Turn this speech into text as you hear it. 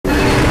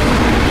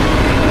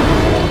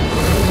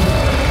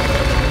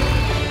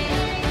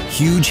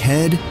Huge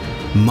head,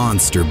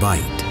 monster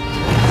bite.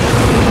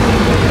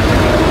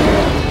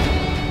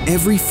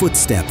 Every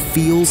footstep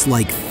feels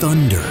like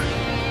thunder.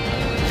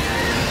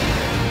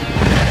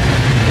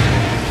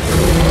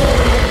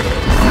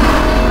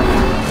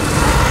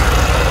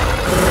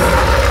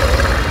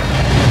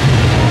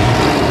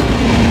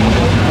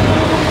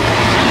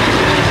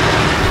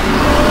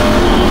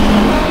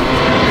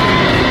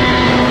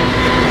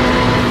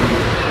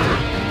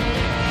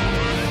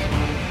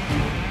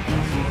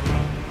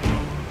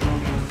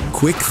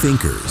 Quick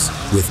thinkers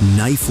with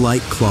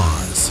knife-like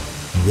claws.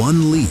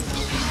 One leap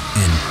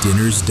and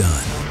dinner's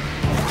done.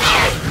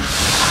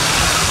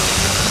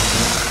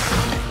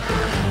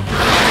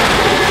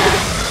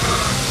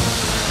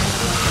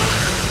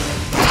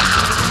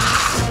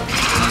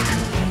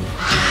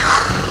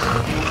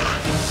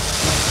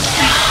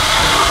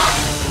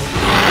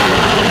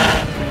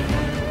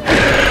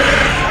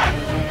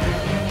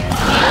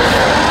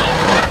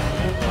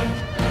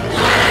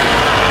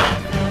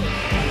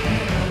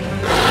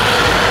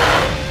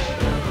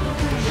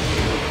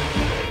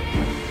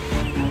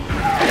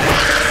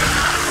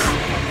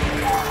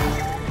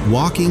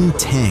 Walking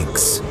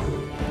tanks,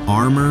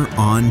 armor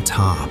on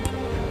top,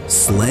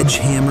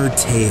 sledgehammer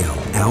tail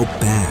out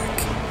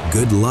back.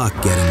 Good luck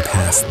getting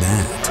past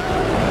that.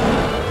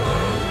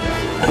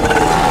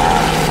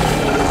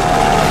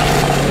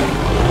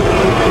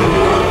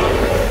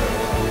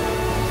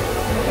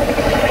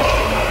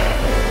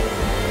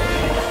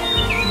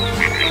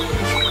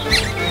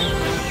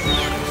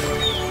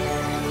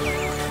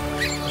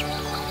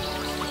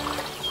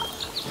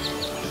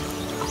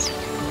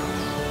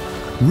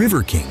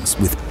 River kings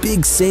with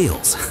big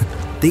sails.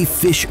 They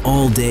fish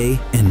all day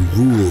and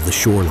rule the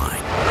shoreline.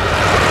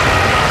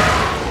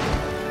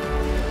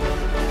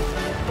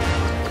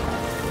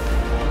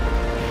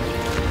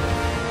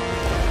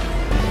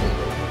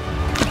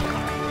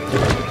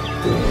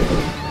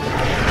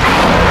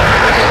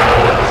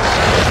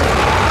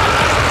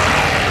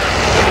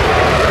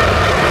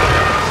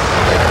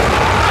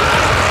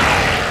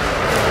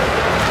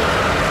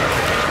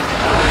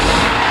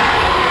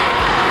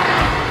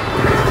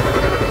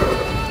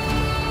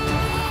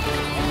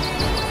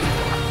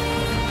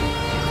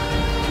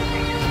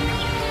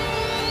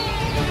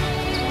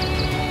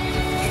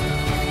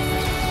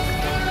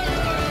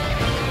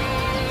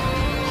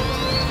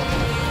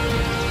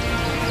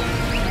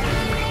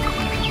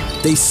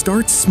 They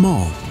start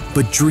small,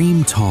 but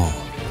dream tall.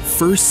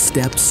 First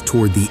steps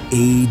toward the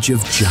age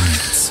of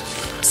giants.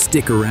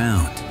 Stick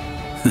around.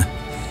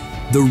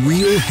 The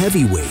real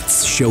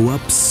heavyweights show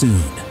up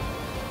soon.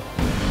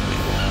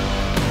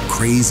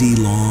 Crazy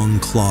long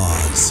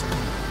claws,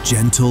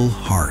 gentle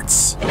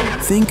hearts.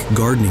 Think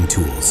gardening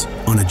tools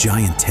on a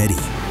giant teddy.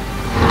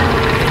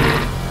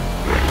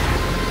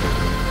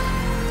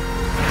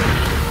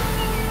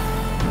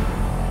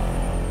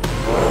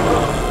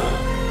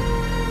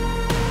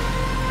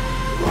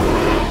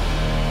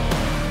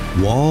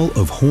 Wall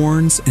of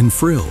horns and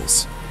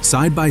frills.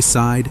 Side by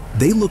side,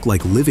 they look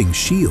like living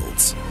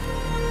shields.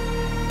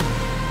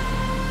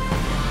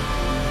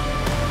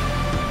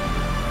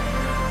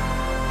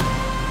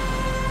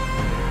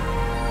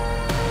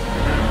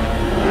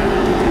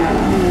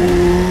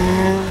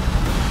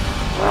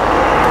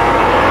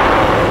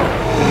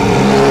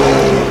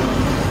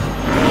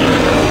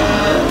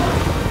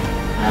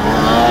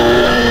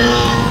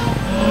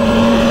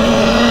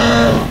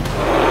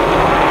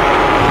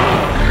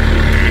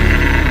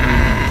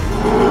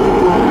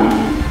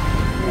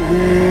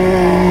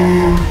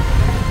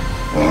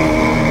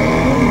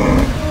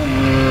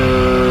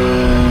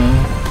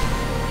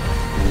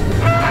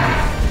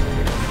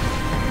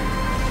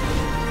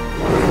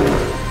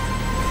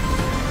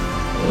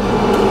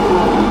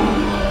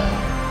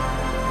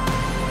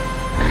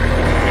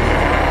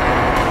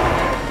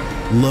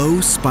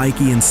 Low,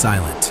 spiky, and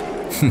silent.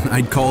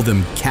 I'd call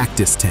them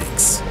cactus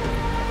tanks.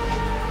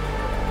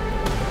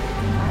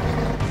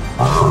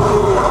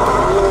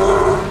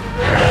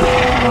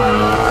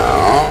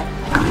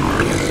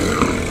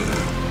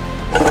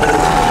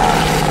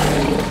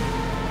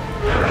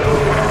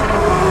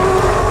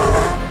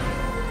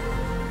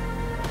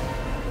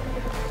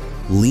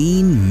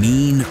 Lean,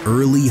 mean,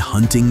 early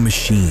hunting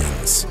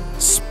machines.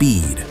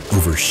 Speed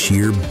over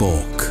sheer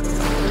bulk.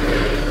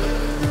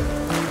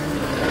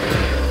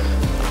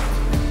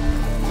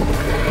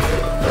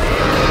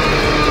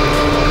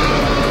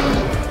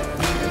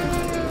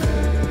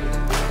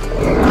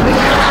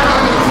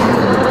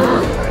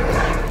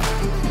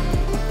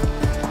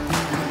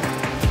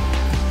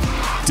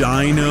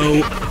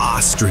 Dino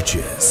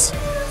ostriches.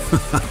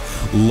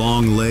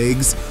 Long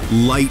legs,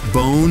 light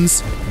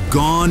bones,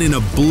 gone in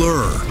a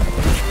blur.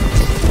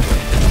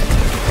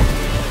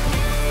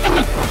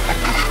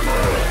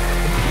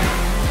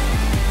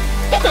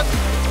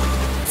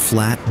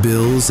 Flat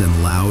bills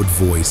and loud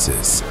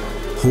voices.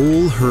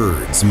 Whole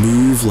herds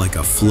move like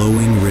a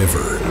flowing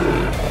river.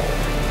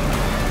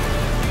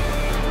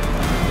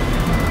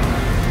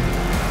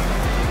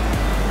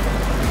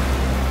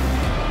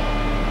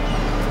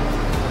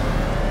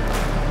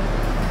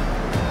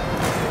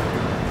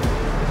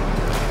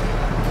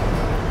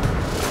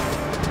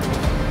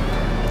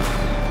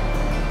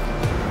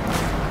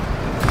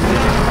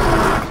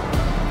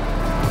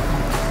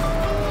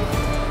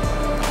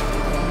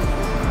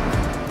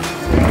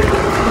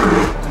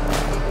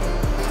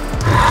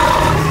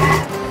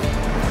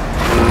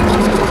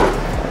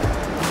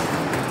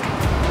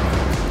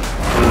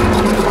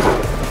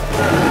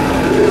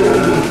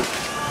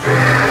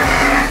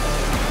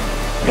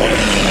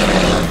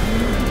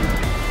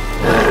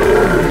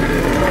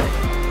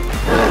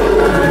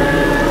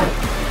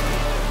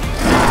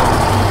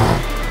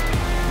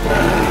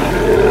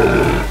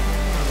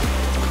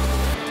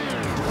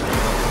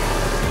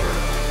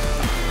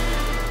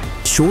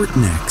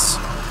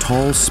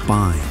 tall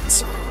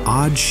spines,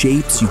 odd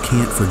shapes you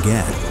can't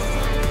forget.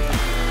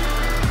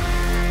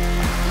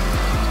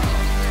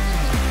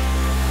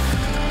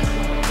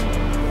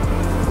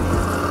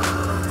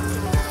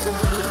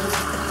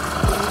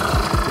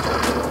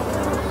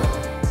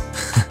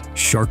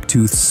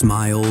 Sharktooth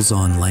smiles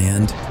on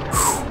land.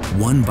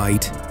 One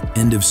bite,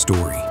 end of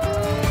story.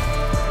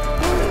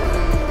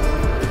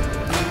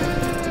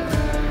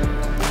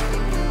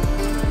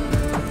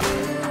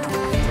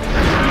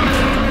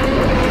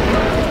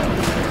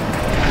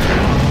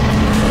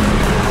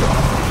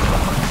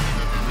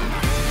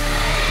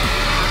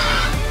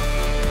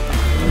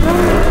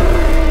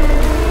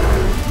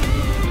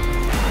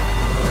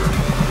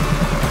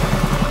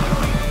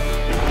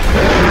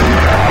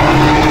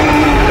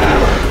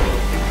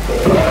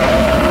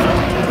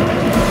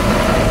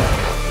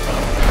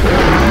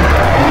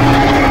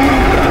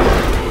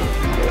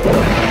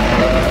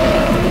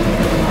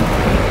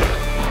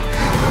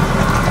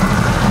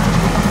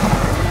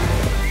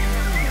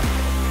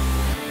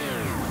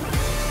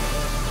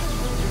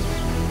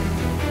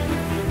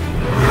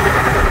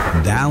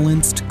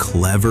 Balanced,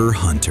 clever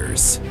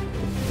hunters.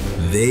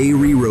 They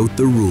rewrote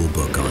the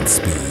rulebook on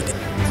speed.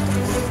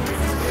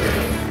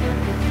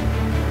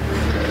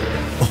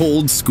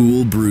 Old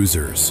school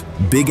bruisers.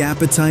 Big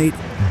appetite,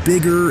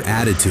 bigger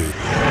attitude.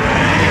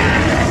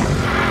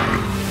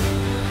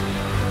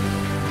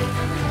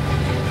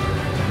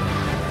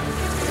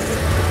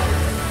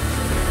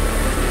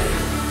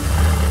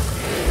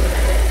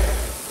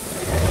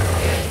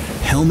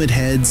 Helmet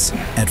heads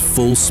at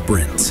full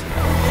sprint.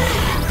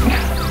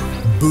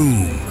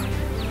 Boom.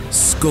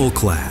 Skull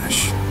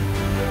clash.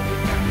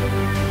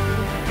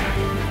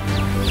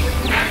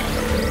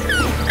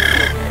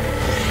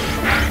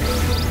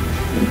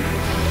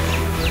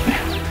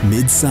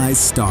 Mid-sized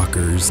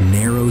stalkers,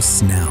 narrow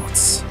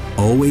snouts,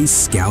 always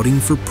scouting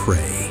for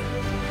prey.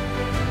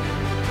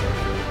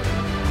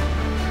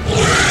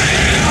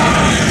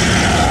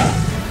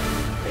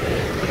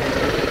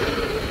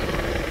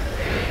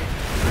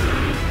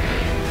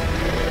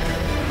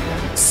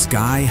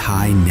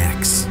 Sky-high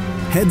necks.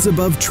 Heads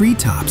above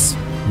treetops.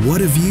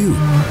 What a view!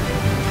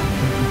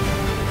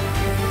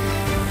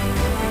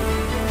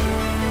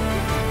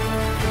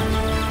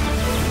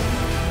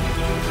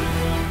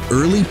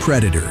 Early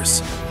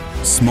predators.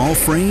 Small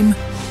frame,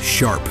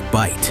 sharp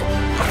bite.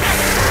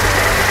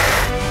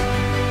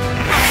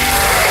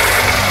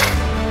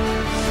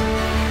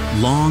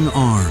 Long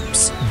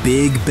arms,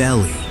 big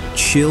belly,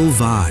 chill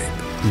vibe.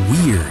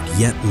 Weird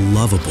yet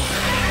lovable.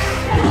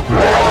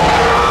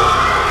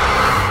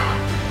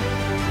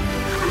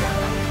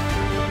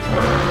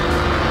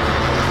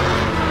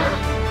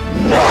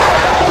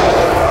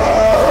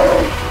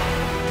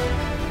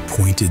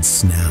 Pointed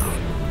snout,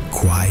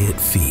 quiet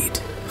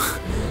feet,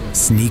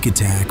 sneak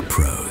attack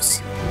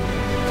pros.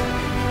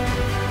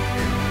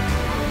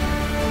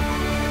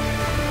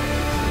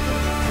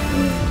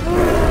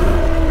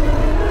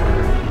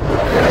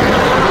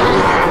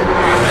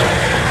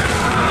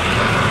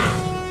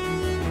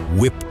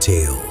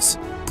 Whiptails,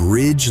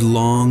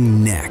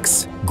 bridge-long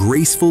necks,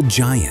 graceful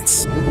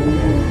giants.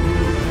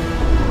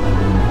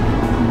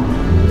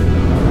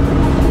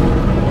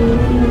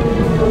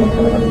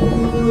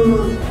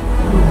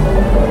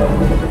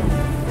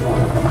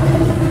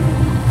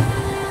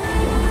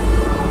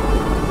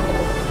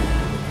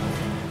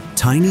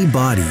 Tiny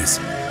bodies,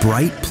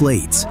 bright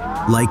plates,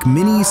 like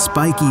mini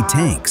spiky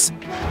tanks.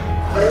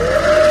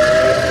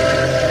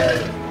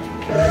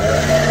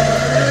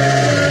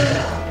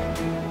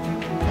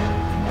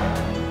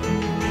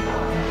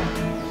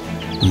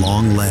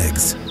 Long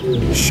legs,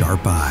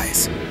 sharp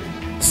eyes,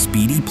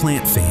 speedy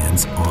plant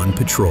fans on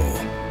patrol.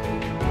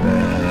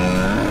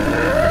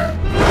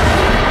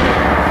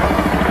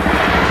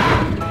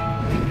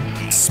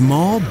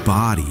 Small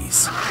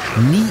bodies,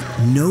 neat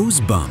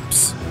nose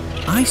bumps.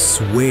 I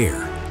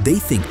swear, they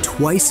think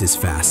twice as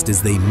fast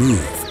as they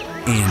move,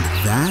 and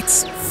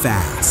that's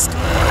fast.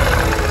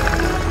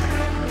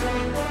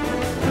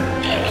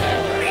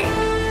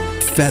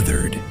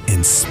 Feathered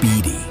and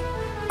speedy.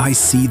 I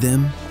see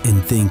them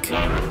and think,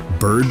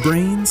 bird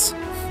brains?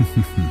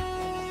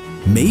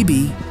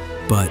 Maybe,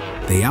 but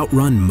they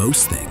outrun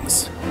most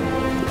things.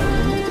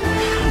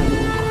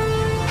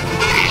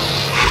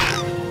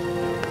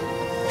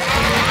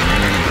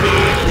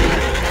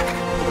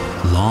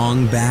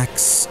 Long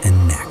backs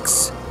and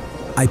necks.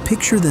 I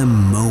picture them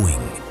mowing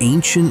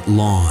ancient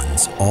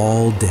lawns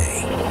all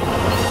day.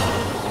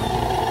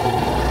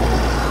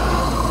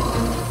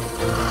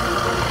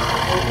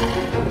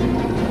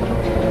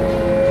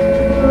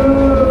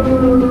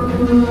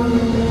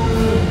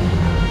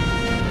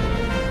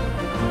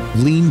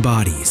 Lean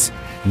bodies,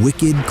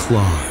 wicked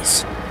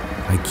claws.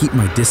 I keep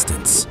my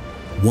distance.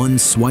 One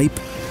swipe,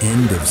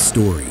 end of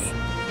story.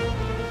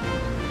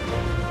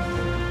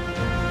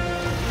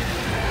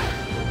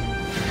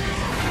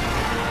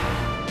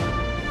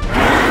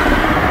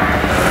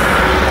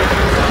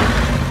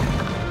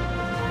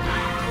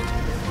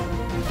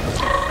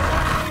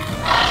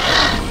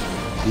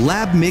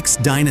 Lab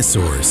mixed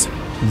dinosaurs.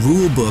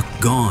 Rulebook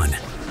gone.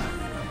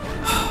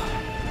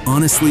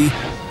 Honestly,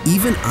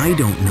 even I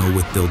don't know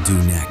what they'll do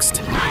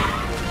next.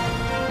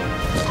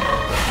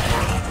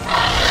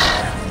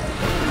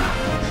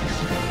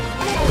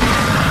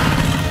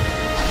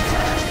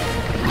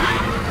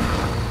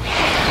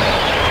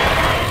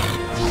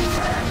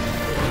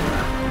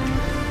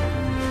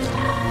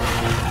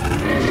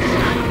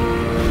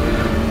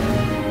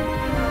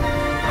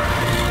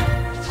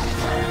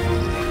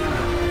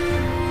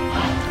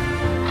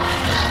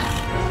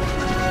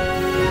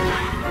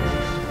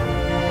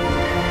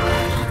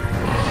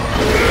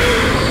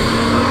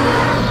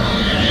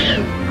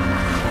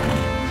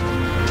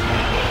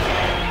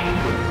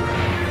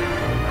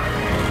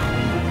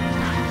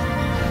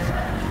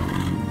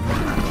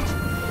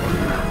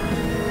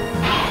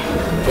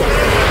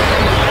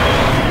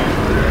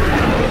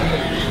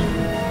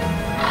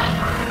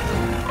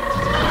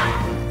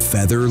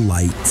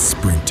 Feather-light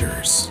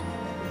sprinters.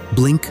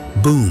 Blink,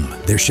 boom,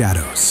 they're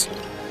shadows.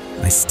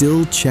 I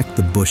still check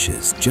the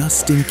bushes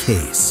just in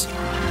case.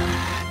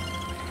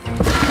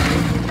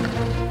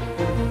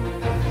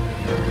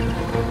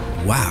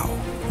 Wow,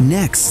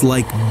 necks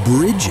like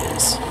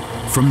bridges.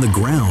 From the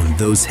ground,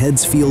 those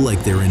heads feel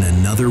like they're in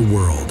another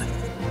world.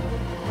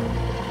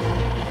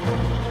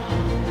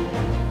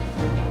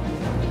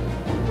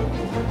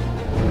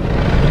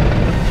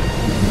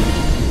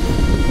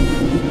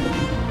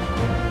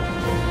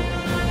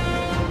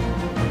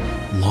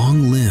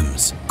 Long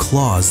limbs,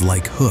 claws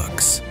like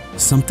hooks.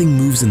 Something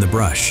moves in the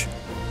brush.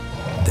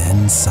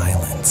 Then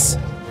silence.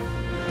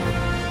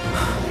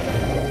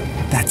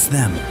 That's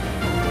them.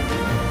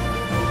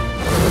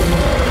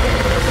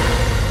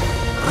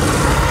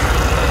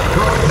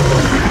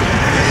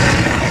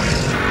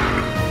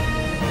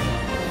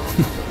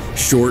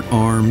 Short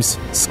arms,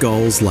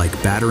 skulls like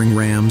battering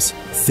rams,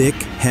 thick,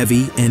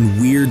 heavy, and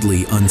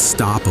weirdly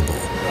unstoppable.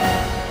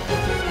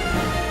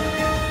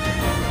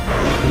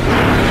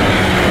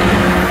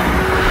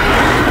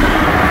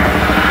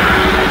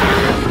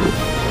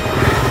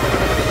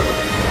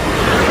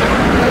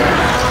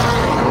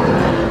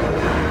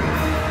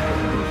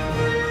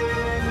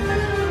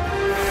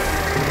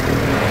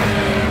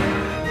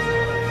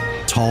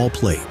 Tall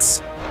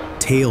plates,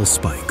 tail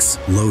spikes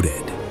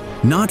loaded.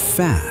 Not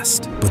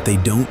fast, but they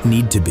don't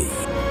need to be.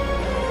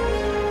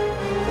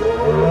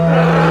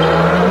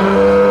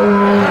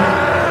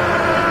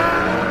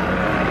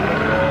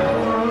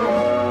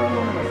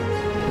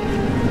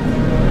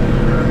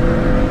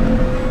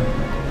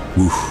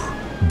 Woof.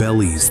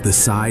 Bellies the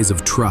size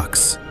of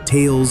trucks,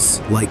 tails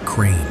like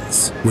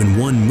cranes. When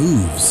one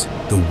moves,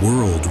 the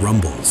world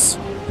rumbles.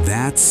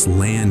 That's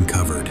land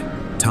covered.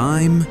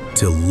 Time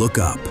to look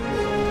up.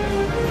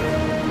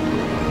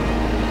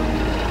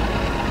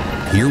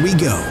 Here we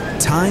go.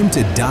 Time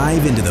to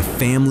dive into the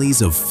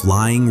families of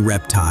flying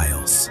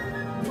reptiles.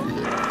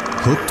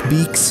 Hooked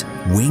beaks,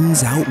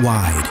 wings out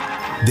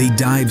wide. They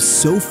dive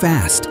so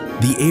fast,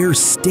 the air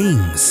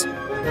stings.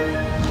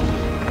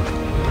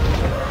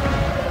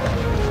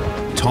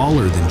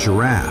 Taller than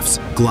giraffes,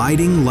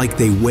 gliding like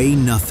they weigh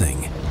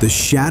nothing. The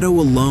shadow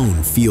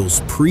alone feels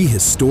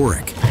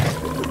prehistoric.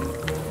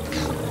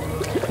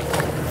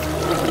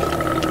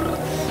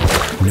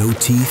 No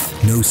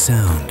teeth, no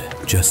sound.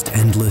 Just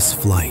endless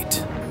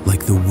flight,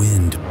 like the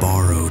wind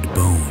borrowed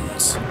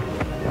bones.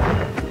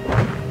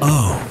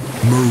 Oh,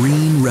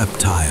 marine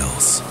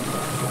reptiles.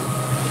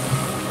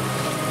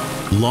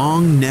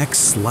 Long necks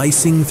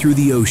slicing through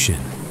the ocean,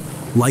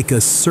 like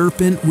a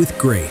serpent with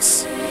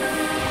grace.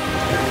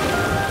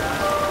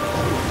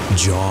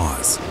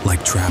 Jaws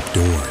like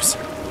trapdoors,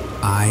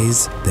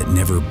 eyes that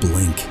never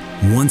blink.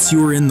 Once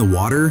you're in the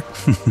water,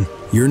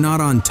 you're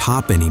not on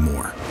top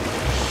anymore.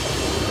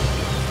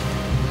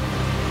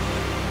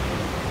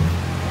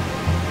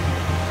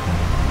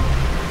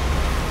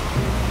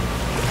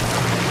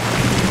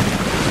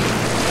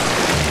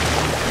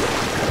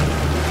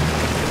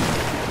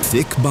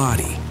 Thick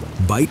body,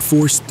 bite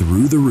force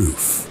through the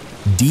roof.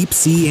 Deep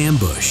sea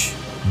ambush,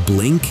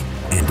 blink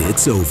and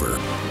it's over.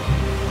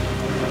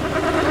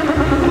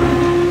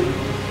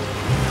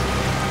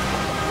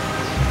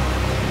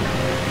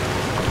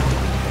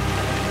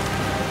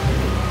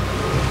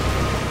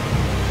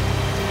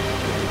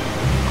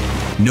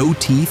 No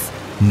teeth,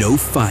 no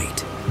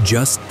fight,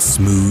 just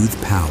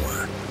smooth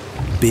power.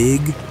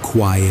 Big,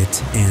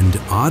 quiet, and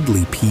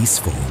oddly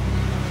peaceful.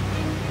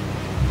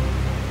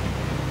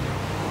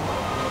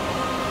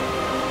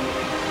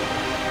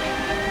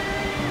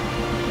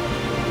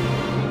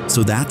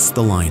 So that's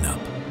the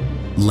lineup.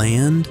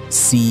 Land,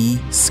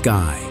 sea,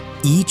 sky,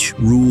 each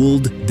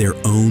ruled their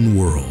own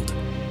world.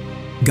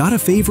 Got a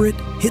favorite?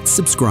 Hit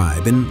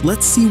subscribe and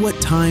let's see what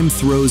time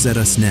throws at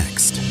us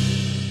next.